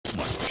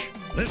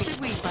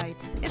Sweet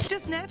bites. It's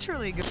just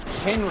naturally good.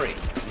 Henry.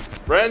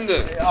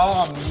 Brendan.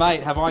 Oh, mate,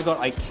 have I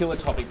got a killer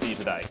topic for you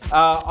today.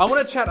 I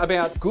want to chat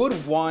about good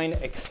wine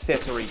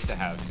accessories to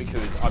have,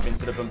 because I've been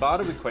sort of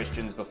bombarded with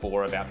questions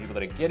before about people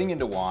that are getting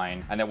into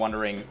wine and they're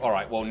wondering, all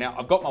right, well, now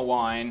I've got my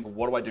wine,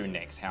 what do I do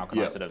next? How can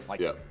I sort of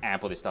like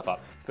amp all this stuff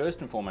up?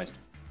 First and foremost,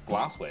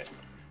 glassware.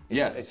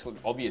 It's an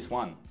obvious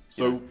one.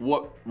 So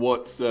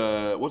what's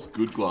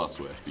good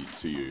glassware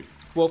to you?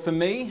 Well, for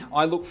me,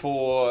 I look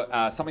for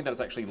something that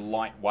is actually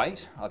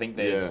lightweight. I think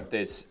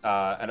there's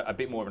a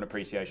bit more of an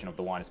appreciation of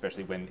the wine,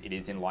 especially when it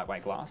is in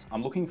lightweight glass.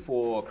 I'm looking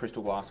for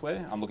crystal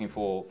glassware. I'm looking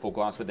for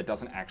glassware that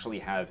doesn't actually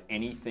have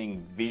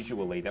anything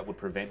visually that would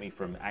prevent me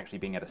from actually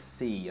being able to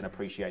see and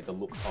appreciate the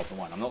look of the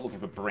wine. I'm not looking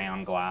for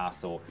brown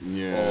glass or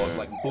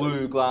like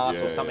blue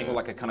glass or something with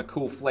like a kind of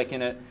cool fleck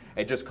in it.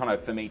 It just kind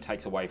of, for me,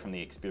 takes away from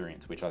the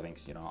experience, which I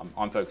think, you know,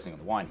 I'm focusing on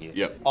the wine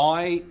here.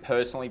 I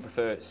personally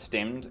prefer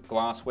stemmed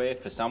glassware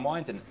for some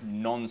wines and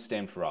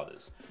non-stemmed for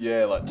others.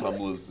 Yeah, like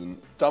tumblers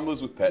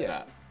with pet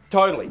nat.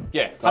 Totally,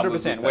 yeah,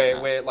 100%.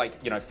 Where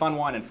like, you know, fun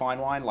wine and fine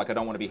wine, like I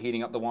don't want to be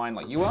heating up the wine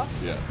like you are.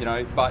 You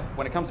know, but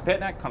when it comes to pet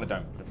nat, kind of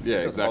don't.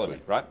 It doesn't bother me,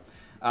 right?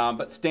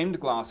 But stemmed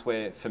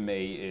glassware for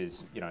me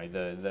is, you know,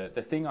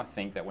 the thing I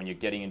think that when you're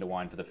getting into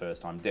wine for the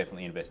first time,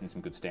 definitely invest in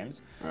some good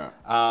stems.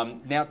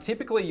 Now,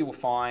 typically you will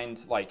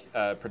find like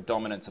a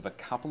predominance of a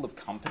couple of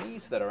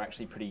companies that are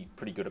actually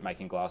pretty good at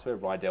making glassware.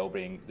 Riedel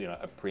being, you know,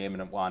 a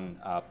preeminent one.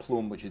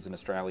 Plum, which is an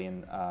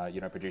Australian, you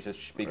know, producer.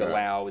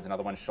 Spiegelau is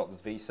another one.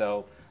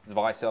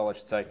 Schotz-Wiesel, I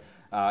should say,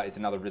 is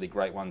another really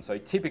great one. So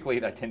typically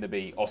they tend to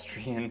be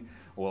Austrian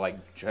or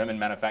like German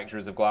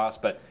manufacturers of glass,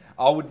 but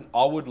I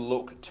would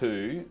look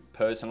to,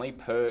 personally,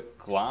 per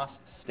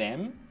glass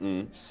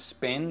stem,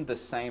 spend the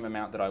same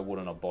amount that I would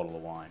on a bottle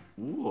of wine.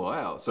 Ooh,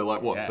 wow. So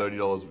like what,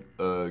 $30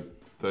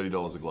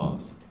 a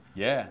glass?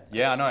 Yeah,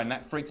 I know, and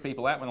that freaks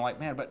people out when they're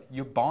like, man, but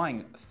you're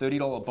buying a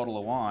 $30 bottle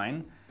of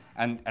wine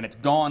and it's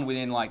gone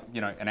within like,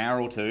 you know, an hour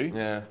or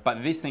two,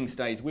 but this thing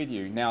stays with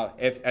you. Now,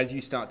 as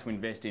you start to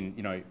invest in,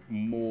 you know,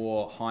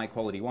 more high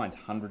quality wines,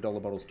 $100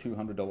 bottles,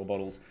 $200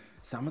 bottles,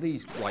 some of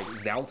these, like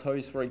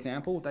Zaltos, for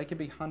example, they could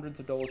be hundreds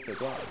of dollars per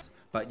glass.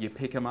 But you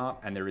pick them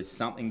up and there is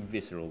something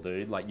visceral,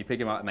 dude. Like you pick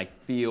them up and they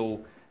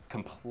feel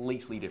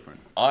completely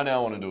different. I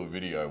now want to do a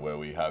video where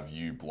we have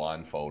you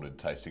blindfolded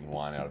tasting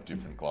wine out of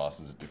different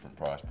glasses at different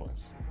price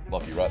points.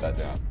 Lockie, write that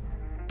down.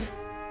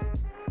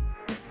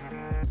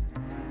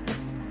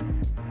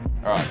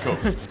 All right, cool.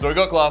 So we've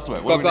got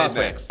glassware. What do we need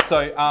next?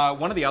 So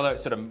one of the other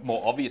sort of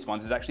more obvious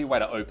ones is actually a way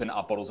to open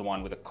up bottles of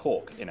wine with a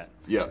cork in it.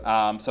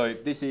 So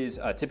this is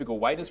a typical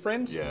waiter's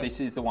friend. This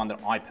is the one that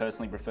I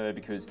personally prefer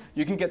because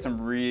you can get some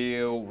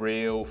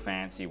real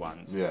fancy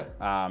ones.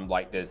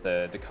 Like there's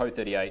the Co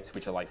 38s,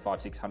 which are like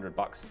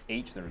 $500-600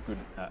 each. They're a good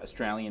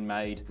Australian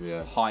made,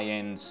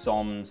 high-end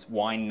Soms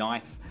wine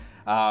knife.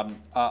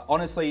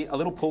 Honestly, a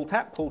little Pull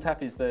Tap. Pull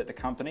Tap is the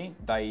company.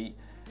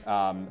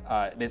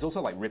 There's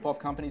also like rip-off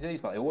companies of these,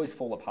 but they always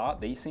fall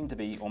apart. These seem to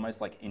be almost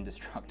like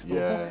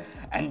indestructible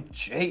and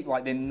cheap.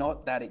 Like they're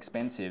not that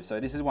expensive. So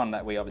this is one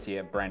that we obviously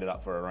have branded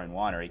up for our own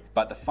winery.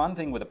 But the fun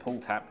thing with a pull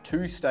tap,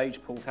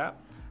 two-stage pull tap,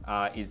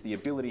 is the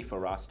ability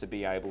for us to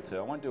be able to,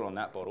 I won't do it on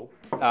that bottle.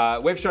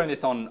 We've shown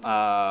this on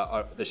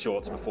the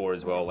shorts before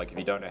as well. Like if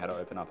you don't know how to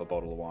open up a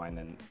bottle of wine,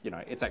 then, you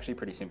know, it's actually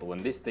pretty simple.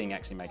 And this thing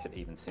actually makes it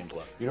even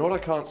simpler. You know what I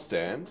can't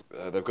stand?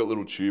 They've got a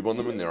little tube on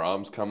them and their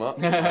arms come up.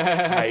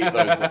 I hate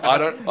those.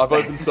 I've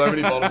opened so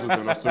many bottles of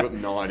them and I've still got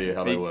no idea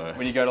how they work.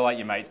 When you go to like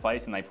your mate's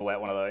place and they pull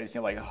out one of those,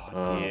 you're like,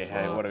 oh dear,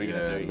 hey, what are we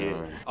gonna do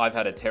here? I've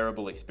had a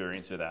terrible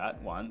experience with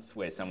that once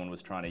where someone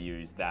was trying to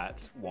use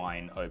that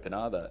wine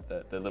opener,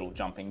 the little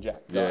jumping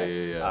jack guy,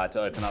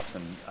 to open up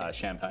some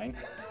champagne.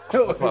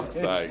 For fuck's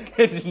sake.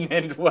 It didn't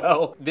end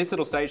well. This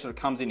little stage sort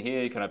of comes in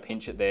here, you kind of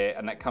pinch it there,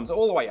 and that comes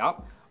all the way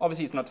up.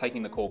 Obviously, it's not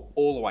taking the cork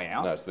all the way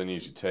out. No, so then you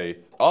use your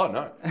teeth. Oh,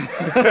 no.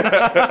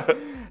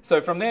 So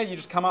from there, you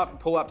just come up,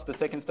 pull up to the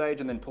second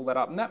stage, and then pull that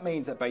up. And that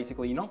means that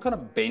basically you're not kind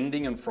of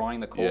bending and frying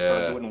the cork,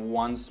 trying to do it in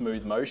one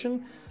smooth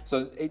motion.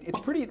 So it's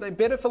pretty, they're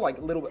better for like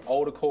a little bit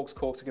older corks.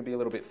 Corks can be a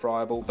little bit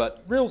friable,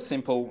 but real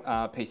simple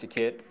piece of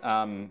kit.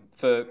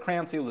 For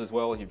crown seals as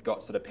well, you've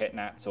got sort of pet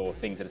nats or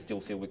things that are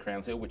still sealed with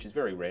crown seal, which is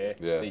very rare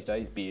these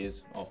days.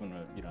 Beers often,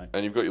 you know.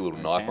 And you've got your little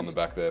knife on the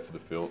back there for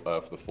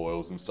the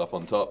foils and stuff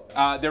on top.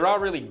 There are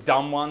really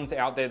dumb ones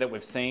out there that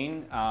we've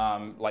seen.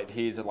 Like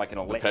here's like an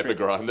electric pepper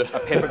grinder,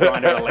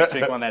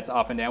 electric one that's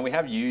up and down. We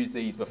have used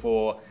these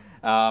before.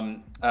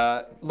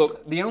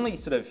 Look, the only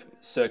sort of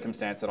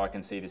circumstance that I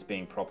can see this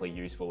being properly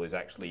useful is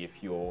actually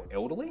if you're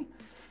elderly.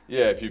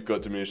 Yeah, if you've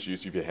got diminished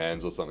use of your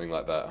hands or something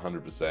like that,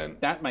 100%.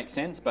 That makes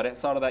sense, but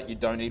outside of that, you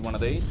don't need one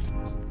of these.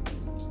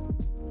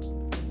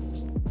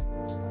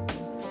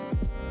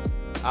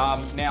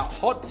 Now,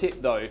 hot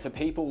tip though, for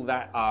people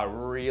that are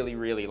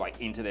really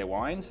like into their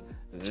wines,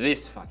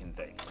 this fucking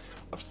thing.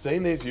 I've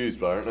seen these used,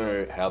 but I don't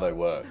know how they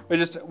work.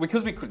 Because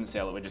we couldn't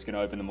sell it, we're just going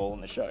to open them all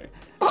on the show.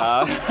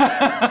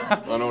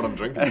 I know what I'm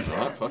drinking,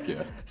 right? Fuck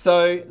yeah.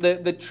 So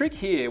the trick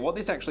here, what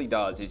this actually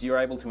does is you're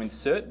able to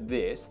insert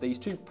these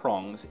two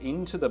prongs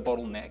into the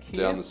bottle neck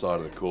here. Down the side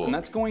of the cork. And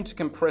that's going to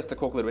compress the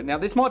cork a little bit. Now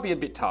this might be a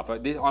bit tough. I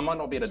might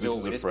not be able to deal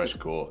with this. This is a fresh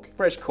cork.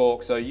 Fresh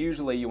cork, so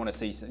usually you want to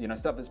see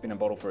stuff that's been in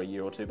bottle for a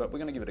year or two, but we're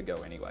going to give it a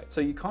go anyway.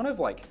 So you kind of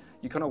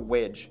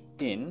wedge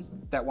in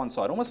that one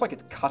side, almost like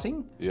it's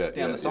cutting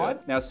down the side.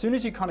 Now as soon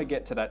as you kind of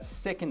get to that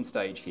second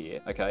stage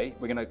here, okay,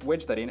 we're going to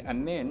wedge that in,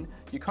 and then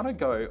you kind of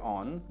go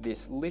on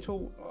this a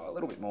little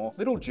bit more,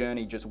 little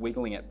journey, just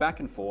wiggling it back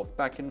and forth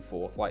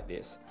like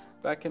this.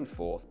 Back and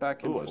forth,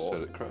 back and forth. I just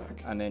heard it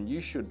crack. And then you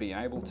should be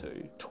able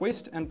to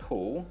twist and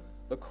pull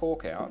the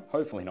cork out,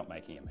 hopefully not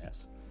making a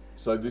mess.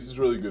 So this is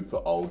really good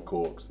for old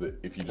corks that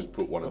if you just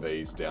put one of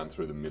these down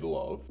through the middle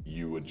of,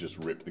 you would just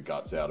rip the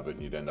guts out of it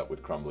and you'd end up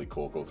with crumbly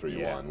cork all through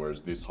your wine,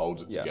 whereas this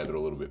holds it together a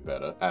little bit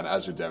better. And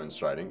as you're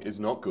demonstrating, is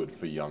not good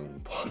for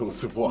young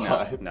bottles of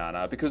wine.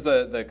 No, because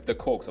the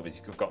cork's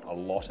obviously got a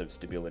lot of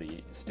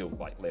stability still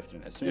left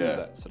in it. As soon as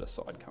that sort of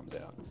side comes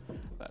out,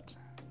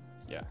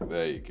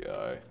 There you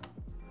go.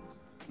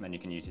 And then you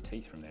can use your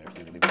teeth from there if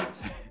you really want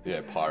to.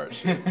 Yeah, pirate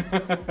shit.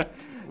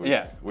 We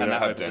don't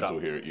have dental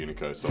here at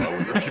Unico, so I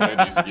wouldn't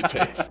recommend using your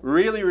teeth.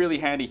 Really, really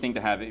handy thing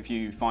to have if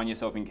you find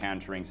yourself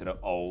encountering sort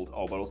of old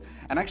bottles.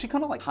 And actually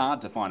kind of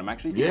hard to find. I'm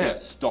actually thinking of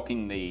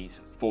stocking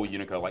these for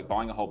Unico,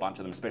 buying a whole bunch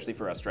of them, especially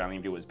for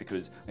Australian viewers,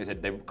 because they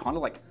said they're kind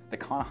of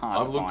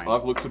hard to find.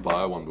 I've looked to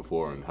buy one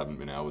before and haven't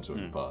been able to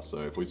in the past, so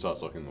if we start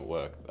stocking them at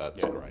work,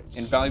 that's great.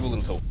 Invaluable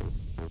little tool.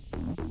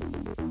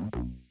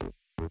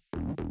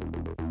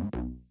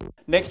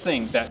 Next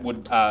thing that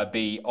would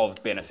be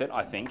of benefit,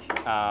 I think,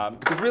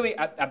 because really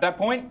at that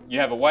point, you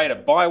have a way to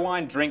buy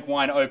wine, drink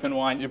wine, open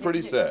wine. You're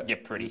pretty set. You're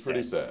pretty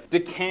set.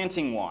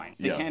 Decanting wine.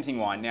 Decanting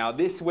wine. Now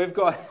we've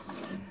got,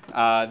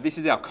 this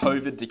is our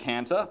COVID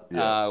decanter.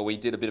 We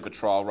did a bit of a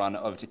trial run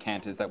of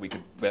decanters that we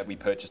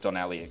purchased on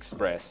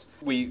AliExpress.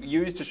 We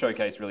used to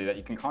showcase really that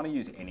you can kind of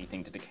use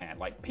anything to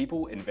decant.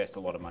 People invest a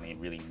lot of money in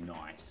really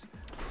nice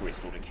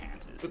crystal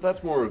decanters. But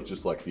that's more of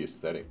just the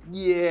aesthetic.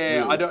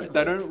 Yeah,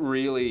 they don't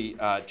really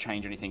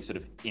change anything sort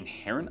of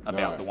inherent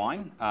about the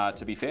wine,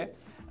 to be fair.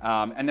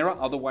 And there are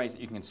other ways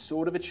that you can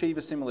sort of achieve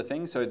a similar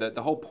thing. So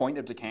the whole point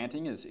of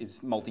decanting is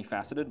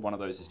multifaceted. One of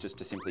those is just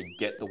to simply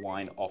get the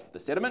wine off the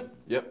sediment.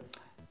 Yep.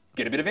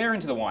 Get a bit of air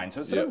into the wine.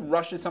 So it sort of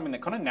rushes something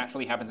that kind of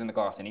naturally happens in the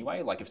glass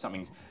anyway. Like if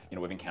something's,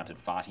 we've encountered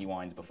farty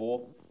wines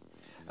before.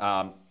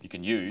 You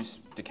can use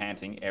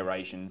decanting,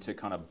 aeration to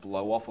kind of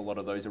blow off a lot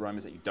of those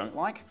aromas that you don't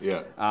like.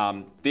 Yeah.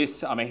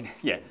 This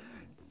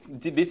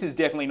is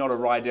definitely not a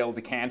Rydell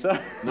decanter.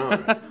 No,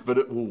 but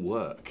it will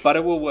work. But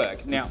it will work.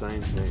 It's the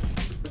same thing.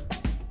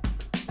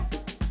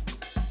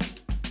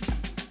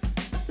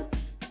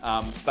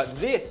 But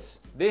this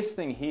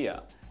thing here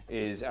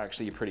is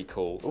actually a pretty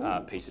cool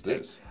piece of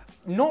tech.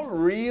 Not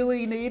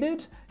really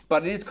needed,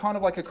 but it is kind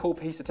of like a cool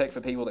piece of tech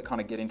for people that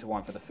kind of get into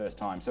wine for the first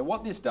time. So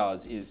what this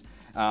does is,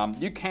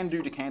 you can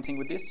do decanting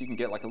with this. You can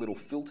get a little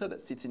filter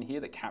that sits in here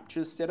that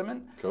captures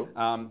sediment. Cool.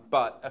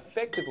 But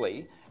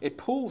effectively, it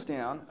pulls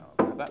down,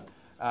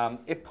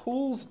 it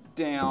pulls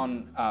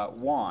down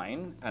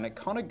wine and it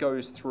kind of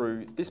goes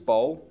through this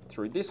bowl,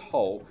 through this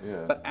hole.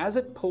 Yeah. But as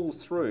it pulls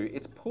through,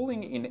 it's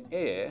pulling in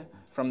air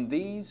from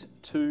these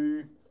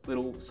two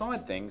little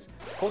side things.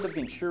 It's called the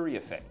Venturi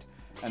effect.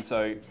 And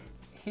so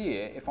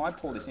here, if I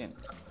pour this in.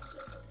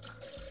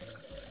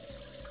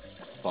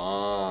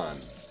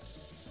 Fun.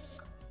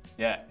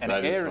 Yeah, and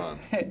it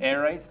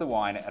aerates the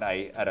wine at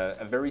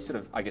a very sort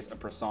of, I guess, a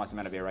precise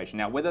amount of aeration.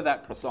 Now, whether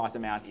that precise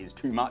amount is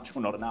too much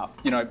or not enough,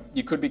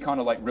 you could be kind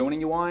of ruining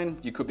your wine,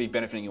 you could be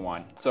benefiting your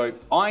wine. So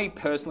I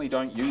personally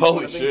don't use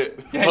Holy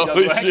shit. Yeah,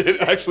 holy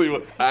shit.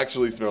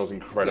 Actually smells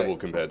incredible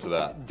compared to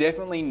that.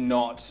 Definitely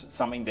not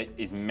something that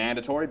is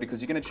mandatory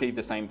because you can achieve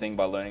the same thing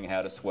by learning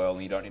how to swirl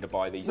and you don't need to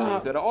buy these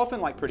things that are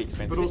often pretty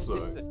expensive. But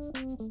also,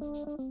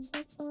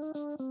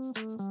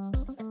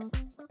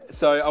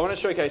 so I want to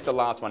showcase the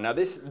last one. Now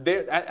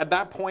at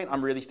that point,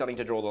 I'm really starting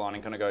to draw the line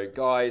and kind of go,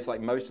 guys,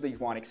 most of these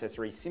wine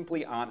accessories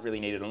simply aren't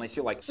really needed unless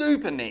you're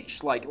super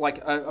niche, like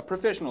a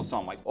professional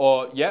sommelier.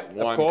 Or, wine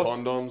of course.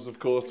 Condoms, of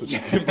course, which you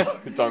can buy.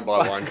 Don't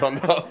buy wine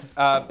condoms.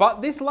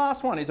 But this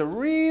last one is a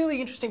really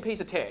interesting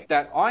piece of tech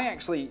that I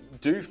actually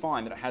do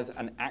find that it has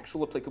an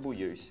actual applicable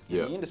use in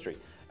the industry.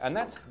 And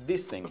that's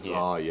this thing here.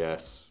 Oh,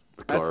 yes.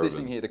 That's this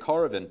thing here, the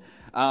Coravin.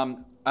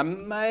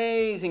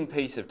 Amazing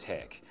piece of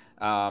tech.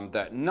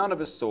 That none of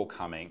us saw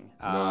coming.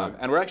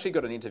 And we're actually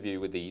got an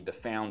interview with the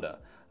founder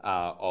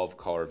of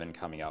Coravin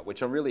coming up,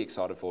 which I'm really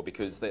excited for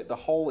because the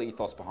whole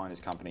ethos behind this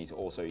company is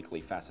also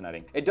equally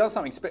fascinating. It does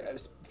something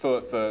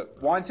for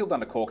wine sealed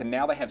under cork, and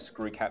now they have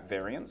screw cap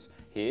variants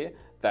here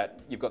that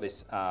you've got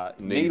this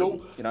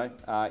needle,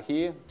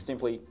 here,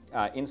 simply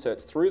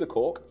inserts through the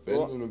cork.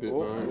 Bending a bit,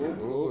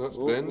 mate. That's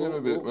bending a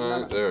bit,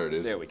 mate. There it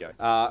is. There we go.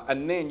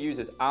 And then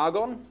uses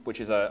argon, which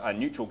is a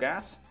neutral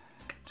gas,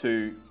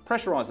 to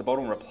pressurize the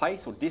bottle and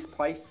replace or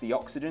displace the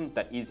oxygen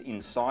that is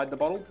inside the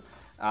bottle.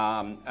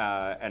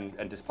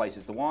 and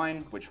displaces the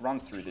wine, which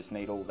runs through this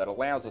needle that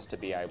allows us to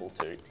be able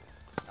to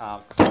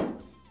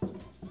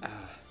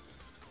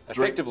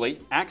effectively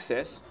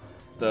access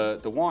the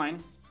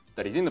wine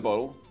that is in the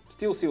bottle,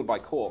 still sealed by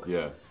cork.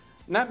 Yeah.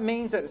 And that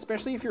means that,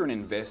 especially if you're an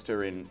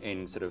investor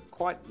in sort of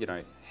quite,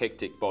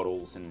 hectic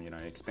bottles and,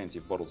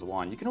 expensive bottles of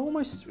wine, you can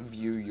almost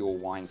view your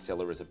wine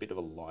cellar as a bit of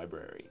a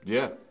library.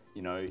 Yeah.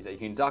 That you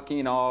can duck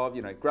in of,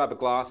 grab a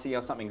glass, see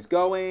how something's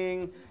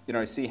going,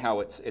 see how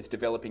it's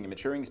developing and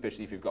maturing,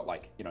 especially if you've got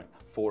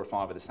 4 or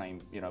 5 of the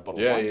same, bottle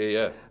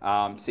of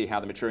wine. See how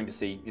they're maturing to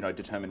see,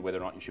 determine whether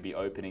or not you should be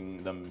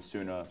opening them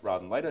sooner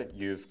rather than later.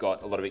 You've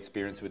got a lot of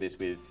experience with this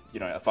with,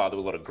 a father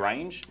with a lot of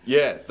Grange.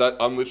 Yeah,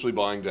 I'm literally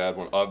buying Dad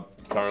one.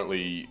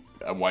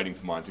 I'm waiting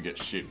for mine to get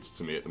shipped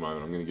to me at the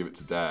moment. I'm going to give it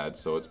to Dad.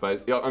 So it's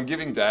basically, I'm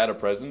giving Dad a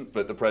present,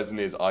 but the present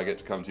is I get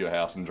to come to your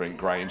house and drink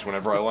Grange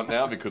whenever I want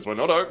now because we're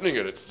not opening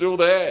it. It's still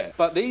there.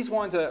 But these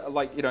wines are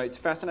it's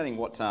fascinating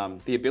what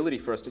the ability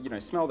for us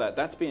to, smell that.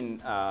 That's been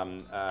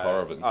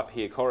Coravin. Up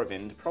here,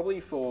 Coravin, probably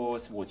for,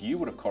 you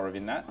would have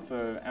Coravin that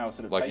for our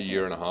sort of like a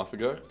year and a half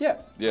ago? Yeah,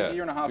 yeah. A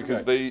year and a half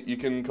because ago. You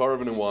can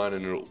Coravin a wine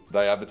and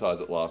they advertise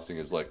it lasting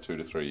as 2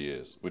 to 3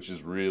 years, which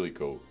is really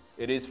cool.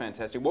 It is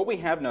fantastic. What we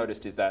have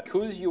noticed is that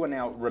because you are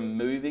now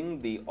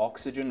removing the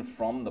oxygen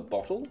from the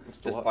bottle,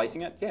 just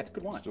placing it, it's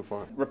good wine. Still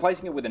fine.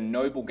 Replacing it with a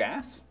noble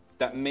gas,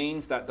 that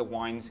means that the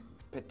wines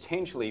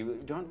potentially, we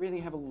don't really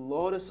have a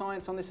lot of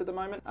science on this at the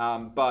moment,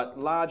 but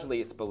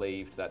largely it's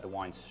believed that the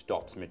wine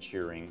stops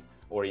maturing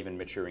or even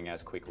maturing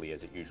as quickly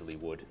as it usually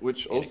would.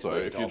 Which also,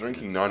 if you're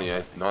drinking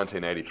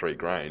 1983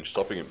 Grange,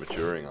 stopping it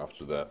maturing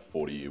after that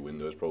 40-year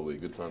window is probably a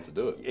good time to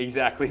do it.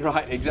 Exactly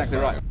right, exactly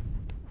right.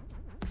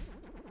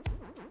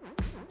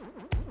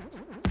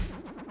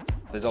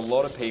 There's a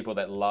lot of people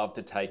that love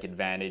to take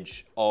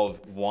advantage of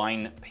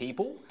wine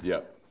people. Yeah.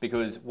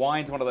 Because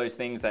wine's one of those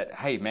things that,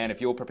 hey man, if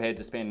you're prepared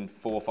to spend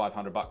 $400 or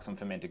 $500 on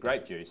fermented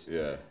grape juice,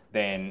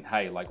 then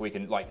hey, we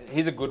can,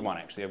 here's a good one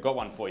actually. I've got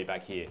one for you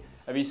back here.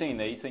 Have you seen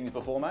these things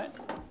before, mate?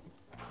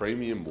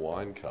 Premium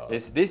wine card.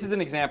 This is an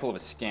example of a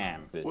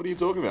scam. What are you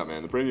talking about,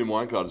 man? The premium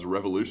wine card is a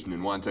revolution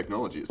in wine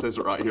technology. It says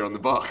it right here on the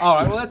box. All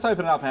right, well let's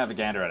open it up and have a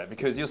gander at it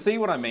because you'll see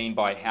what I mean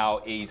by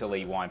how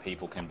easily wine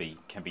people can be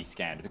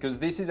scammed. Because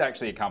this is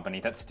actually a company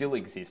that still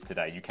exists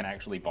today. You can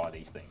actually buy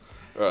these things.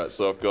 All right,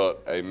 so I've got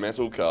a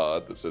metal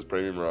card that says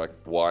premium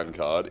wine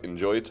card.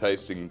 Enjoy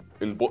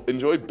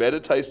better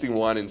tasting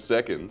wine in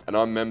seconds, and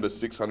I'm member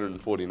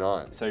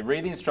 649. So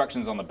read the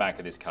instructions on the back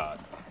of this card.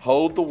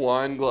 Hold the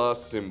wine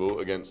glass symbol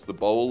against the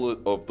bowl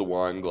of the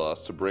wine glass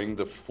to bring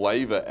the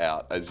flavor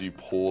out as you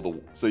pour the.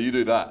 So you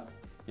do that.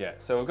 Yeah.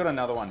 So we've got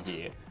another one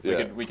here.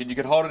 Yeah. You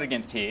could hold it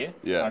against here.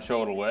 Yeah. I'm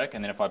sure it'll work.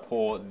 And then if I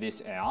pour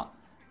this out,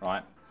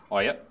 right? Oh,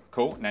 yep.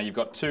 Cool. Now you've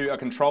got a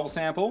control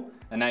sample,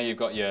 and now you've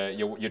got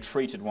your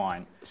treated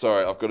wine.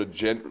 Sorry, I've got to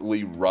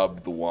gently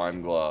rub the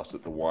wine glass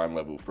at the wine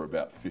level for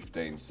about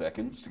 15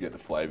 seconds to get the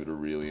flavour to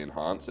really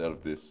enhance out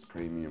of this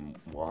premium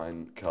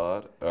wine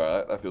card. All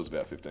right, that feels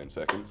about 15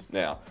 seconds.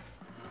 Now,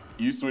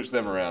 you switch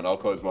them around. I'll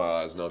close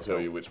my eyes and I'll tell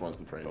you which one's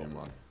the premium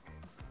one.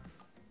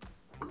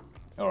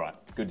 All right,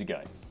 good to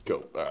go.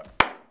 Cool. All right.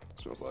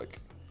 Smells like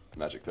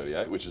Magic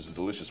 38, which is a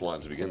delicious wine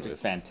to begin with.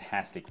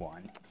 Fantastic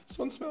wine. This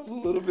one smells a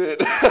little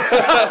bit.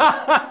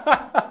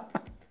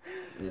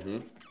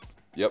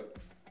 Yep.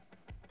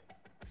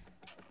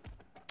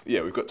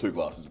 Yeah, we've got 2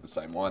 glasses of the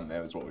same wine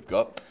there is what we've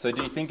got. So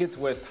do you think it's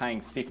worth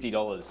paying $50?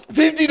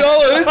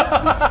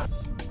 $50?!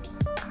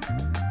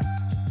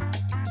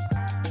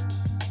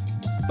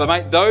 But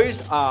mate,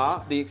 those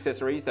are the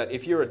accessories that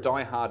if you're a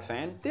die-hard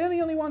fan, they're the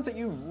only ones that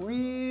you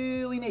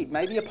really need.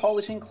 Maybe a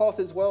polishing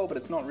cloth as well, but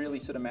it's not really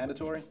sort of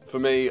mandatory. For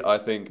me, I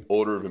think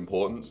order of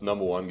importance,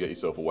 number 1, get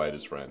yourself a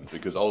waiter's friend,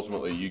 because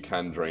ultimately you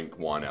can drink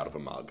wine out of a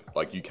mug.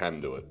 You can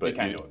do it, but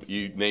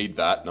you need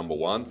that, number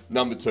 1.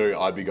 Number 2,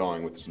 I'd be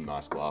going with some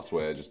nice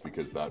glassware just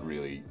because that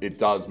really, it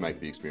does make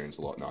the experience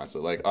a lot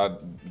nicer. I've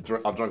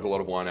drunk a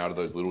lot of wine out of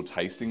those little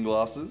tasting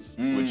glasses,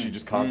 which you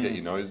just can't get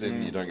your nose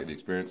in, you don't get the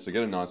experience. So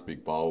get a nice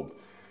big bulb.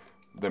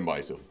 Then buy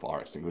yourself a fire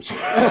extinguisher.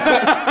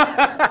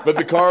 But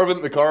the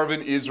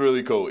Coravin is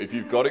really cool. If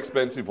you've got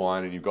expensive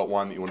wine and you've got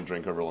wine that you want to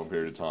drink over a long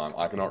period of time,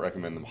 I cannot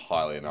recommend them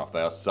highly enough.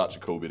 They are such a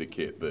cool bit of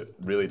kit that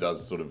really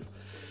does sort of,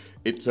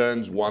 it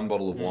turns one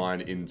bottle of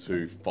wine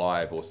into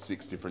 5 or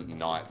 6 different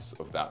nights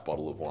of that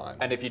bottle of wine.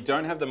 And if you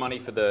don't have the money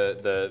for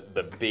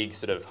the big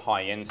sort of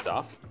high-end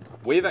stuff,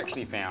 we've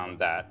actually found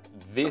that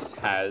this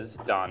has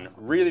done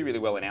really, really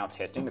well in our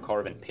testing, the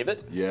Coravin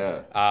Pivot.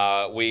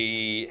 Yeah.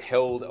 We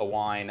held a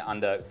wine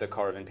under the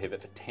Coravin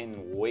Pivot for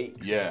 10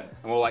 weeks. Yeah.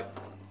 And we're like,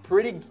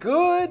 pretty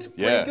good,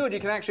 Yeah. good. You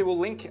can actually, we'll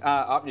link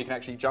up, you can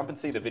actually jump and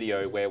see the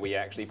video where we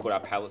actually put our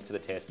palates to the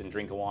test and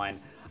drink a wine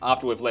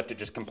after we've left it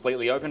just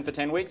completely open for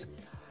 10 weeks.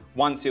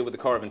 One sealed with the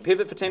Coravin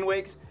Pivot for 10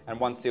 weeks, and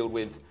one sealed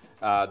with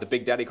the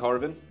Big Daddy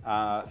Coravin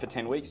for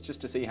 10 weeks,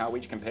 just to see how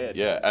each compared.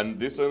 Yeah, and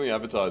this only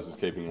advertises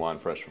keeping wine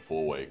fresh for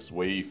 4 weeks.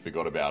 We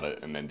forgot about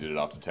it and then did it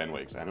after 10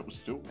 weeks, and it was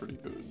still pretty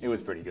good. It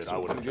was pretty good. I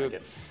would have pretty drank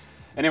it.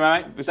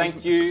 Anyway, mate,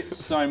 thank you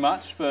so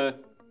much for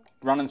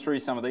running through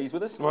some of these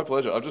with us. My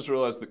pleasure. I've just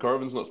realised that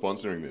Coravin's not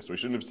sponsoring this. We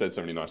shouldn't have said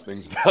so many nice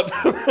things about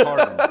them.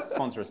 Coravin,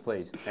 sponsor us,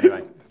 please.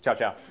 Anyway, ciao,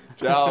 ciao.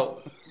 Ciao.